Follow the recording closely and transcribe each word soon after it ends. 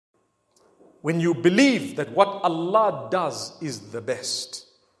when you believe that what Allah does is the best.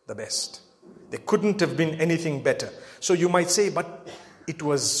 The best. There couldn't have been anything better. So you might say, but it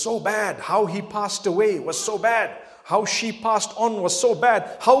was so bad. How he passed away was so bad. How she passed on was so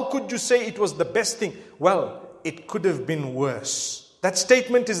bad. How could you say it was the best thing? Well, it could have been worse. That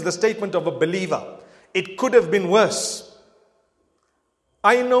statement is the statement of a believer. It could have been worse.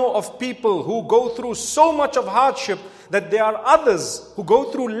 I know of people who go through so much of hardship that there are others who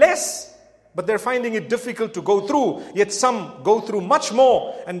go through less, but they're finding it difficult to go through. Yet some go through much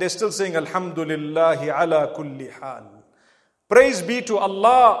more and they're still saying, Alhamdulillahi ala kulli hal. Praise be to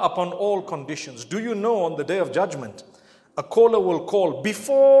Allah upon all conditions. Do you know on the day of judgment, a caller will call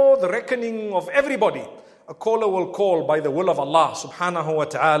before the reckoning of everybody. A caller will call by the will of Allah subhanahu wa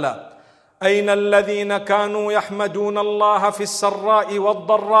ta'ala. أين الذين كانوا يحمدون الله في السراء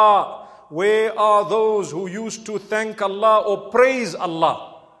والضراء. Where are those who used to thank Allah or praise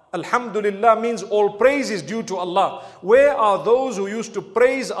Allah? Alhamdulillah means all praise is due to Allah. Where are those who used to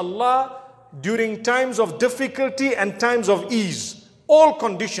praise Allah during times of difficulty and times of ease? All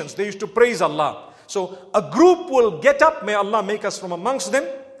conditions, they used to praise Allah. So a group will get up, may Allah make us from amongst them.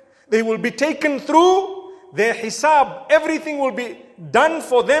 They will be taken through their hisab, everything will be done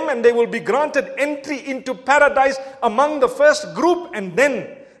for them and they will be granted entry into paradise among the first group, and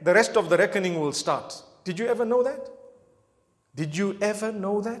then the rest of the reckoning will start. Did you ever know that? Did you ever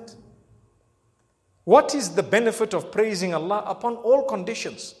know that? What is the benefit of praising Allah upon all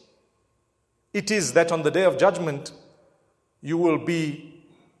conditions? It is that on the day of judgment, you will be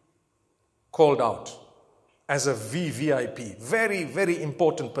called out as a VVIP, very, very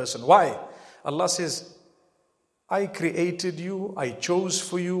important person. Why? Allah says, I created you, I chose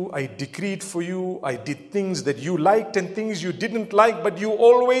for you, I decreed for you, I did things that you liked and things you didn't like, but you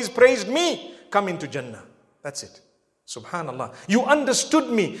always praised me. Come into Jannah. That's it. Subhanallah. You understood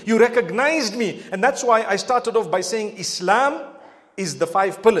me, you recognized me. And that's why I started off by saying Islam is the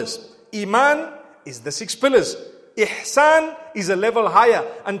 5 pillars. Iman is the 6 pillars. Ihsan is a level higher.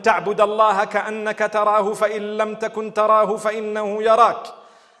 أن تعبد الله كأنك تراه فإن لم تكن تراه فإنه يراك.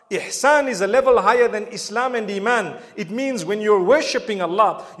 Ihsan is a level higher than Islam and Iman. It means when you're worshipping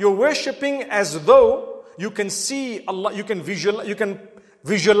Allah, you're worshipping as though you can see Allah, you can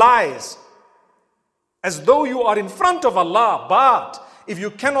visualize as though you are in front of Allah. But if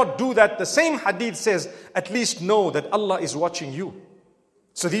you cannot do that, the same hadith says, at least know that Allah is watching you.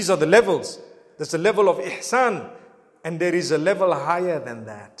 So these are the levels. There's a level of ihsan, and there is a level higher than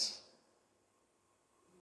that.